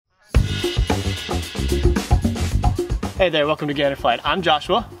Hey there, welcome to Gander Flight. I'm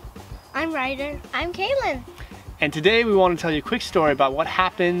Joshua. I'm Ryder. I'm Kaylin. And today we want to tell you a quick story about what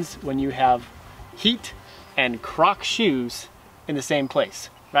happens when you have heat and Crocs shoes in the same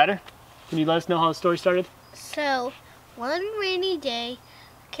place. Ryder, can you let us know how the story started? So, one rainy day,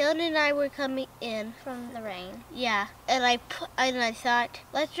 Kaylin and I were coming in from the rain. Yeah, and I thought,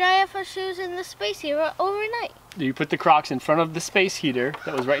 let's dry off our shoes in the space heater overnight. You put the Crocs in front of the space heater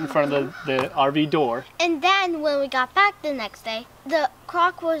that was right in front of the RV door. And then when we got back the next day, the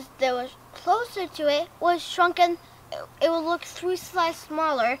Croc that was closer to it was shrunken. It would look 3 sizes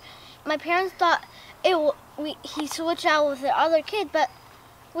smaller. My parents thought he switched out with the other kid, but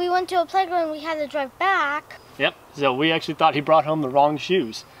we went to a playground and we had to drive back. Yep, so we actually thought he brought home the wrong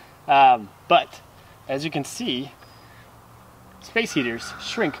shoes. But as you can see, space heaters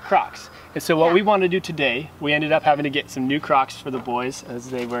shrink Crocs. And so what we want to do today, we ended up having to get some new Crocs for the boys as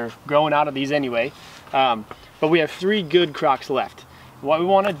they were growing out of these anyway. But we have 3 good Crocs left. What we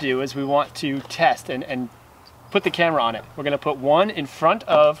want to do is we want to test and put the camera on it. We're going to put one in front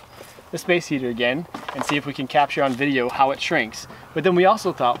of the space heater again and see if we can capture on video how it shrinks. But then we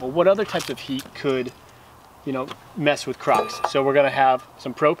also thought, well, what other types of heat could, you know, mess with Crocs? So we're going to have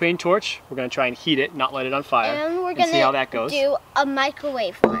some propane torch. We're going to try and heat it, not let it on fire, and see how that goes. Do a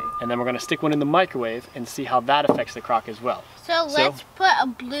microwave one. And then we're going to stick one in the microwave and see how that affects the Croc as well. So let's put a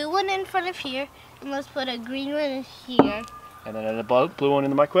blue one in front of here, and let's put a green one in here. And then a blue one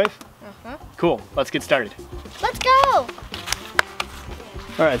in the microwave? Cool, let's get started. Let's go!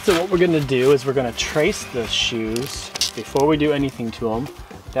 Alright, so what we're going to do is we're going to trace the shoes before we do anything to them.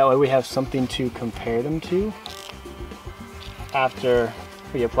 That way we have something to compare them to after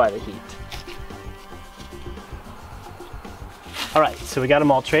we apply the heat. Alright, so we got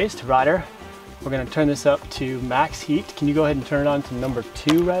them all traced. Ryder, we're going to turn this up to max heat. Can you go ahead and turn it on to number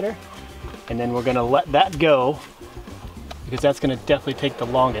 2, Ryder? And then we're going to let that go because that's going to definitely take the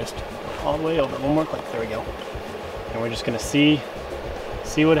longest. All the way over. One more click. There we go. And we're just going to see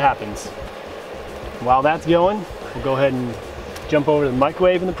what happens. While that's going, we'll go ahead and jump over to the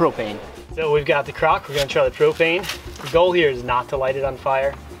microwave and the propane. So we've got the Croc. We're going to try the propane. The goal here is not to light it on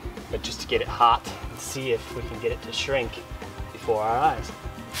fire, but just to get it hot and see if we can get it to shrink before our eyes.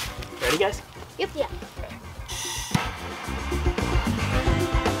 Ready, guys? Yep. Yeah. Okay.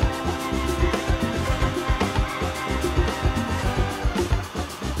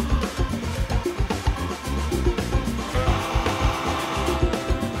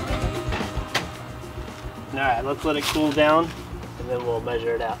 Alright, let's let it cool down and then we'll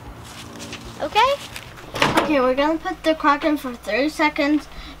measure it out. Okay? Okay, we're gonna put the Croc in for 30 seconds.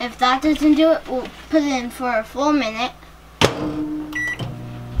 If that doesn't do it, we'll put it in for a full minute.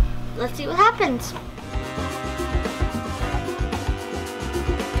 Let's see what happens.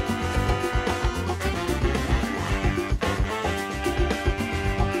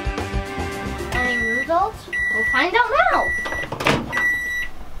 Any results? We'll find out now.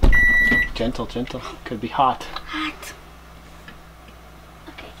 Gentle, gentle. Could be hot. Hot.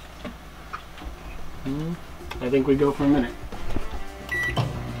 Okay. I think we go for a minute.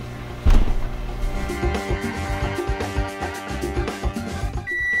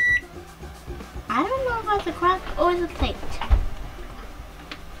 I don't know about the Croc or the plate.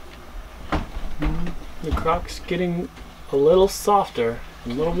 The Croc's getting a little softer, a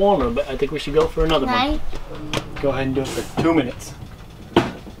little warmer, but I think we should go for another one. Go ahead and do it for 2 minutes.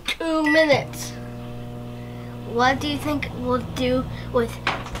 2 minutes. What do you think we'll do with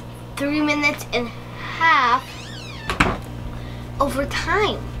 3 minutes and a half over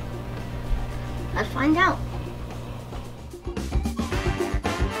time? Let's find out.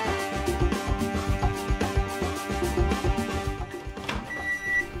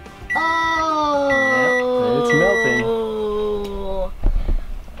 Oh! It's melting.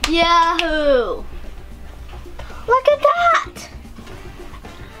 Yahoo! Look at that!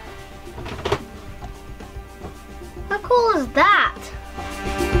 How cool is that?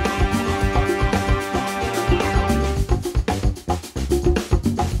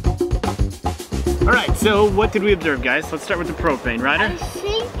 Alright, so what did we observe, guys? Let's start with the propane. Ryder? I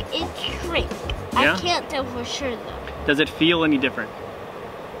think it shrank. Yeah? I can't tell for sure though. Does it feel any different?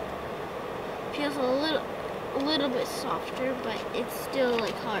 Feels a little bit softer, but it's still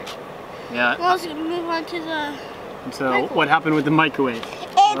like hard. Yeah. We're also gonna move on to the So microwave. what happened with the microwave?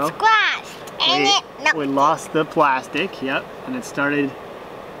 It's glass. We lost the plastic, yep, and it started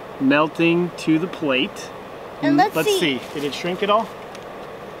melting to the plate. And let's see. Did it shrink at all?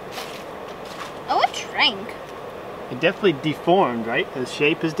 Oh, it shrank. It definitely deformed, right? The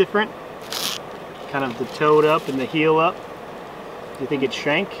shape is different. Kind of the toed up and the heel up. Do you think it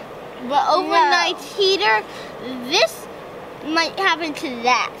shrank? But overnight heater, this might happen to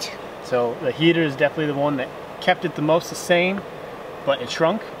that. So the heater is definitely the one that kept it the most the same, but it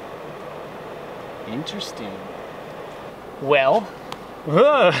shrunk. Interesting. Well,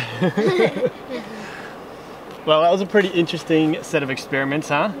 well, that was a pretty interesting set of experiments,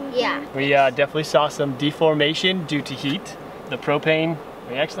 huh? Yeah. We definitely saw some deformation due to heat. The propane,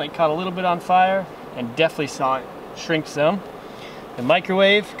 we actually caught a little bit on fire and definitely saw it shrink some. The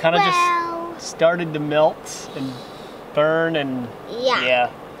microwave kind of just started to melt and burn and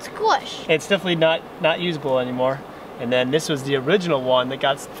yeah. Squish. It's definitely not usable anymore. And then this was the original one that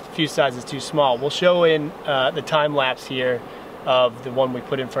got a few sizes too small. We'll show in the time lapse here of the one we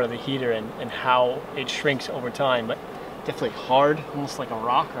put in front of the heater and how it shrinks over time. But definitely hard, almost like a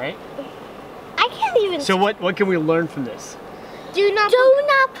rock, right? I can't even. So what can we learn from this? Do not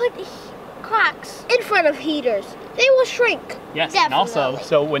put Crocs in front of heaters. They will shrink. Yes, definitely. And also,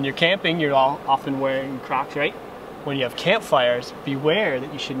 so when you're camping, you're all often wearing Crocs, right? When you have campfires, beware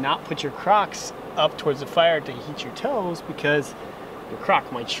that you should not put your Crocs up towards the fire to heat your toes because your Croc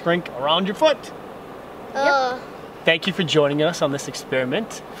might shrink around your foot. Thank you for joining us on this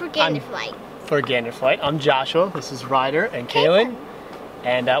experiment. For Gander Flight. For Gander Flight. I'm Joshua, this is Ryder and Kaylin.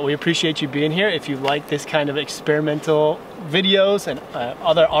 And we appreciate you being here. If you like this kind of experimental videos and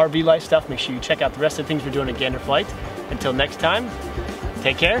other RV life stuff, make sure you check out the rest of the things we're doing at Gander Flight. Until next time,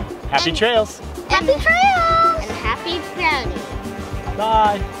 take care. Happy trails. Happy trails. And happy brownies.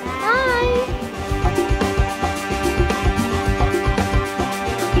 Bye. Bye.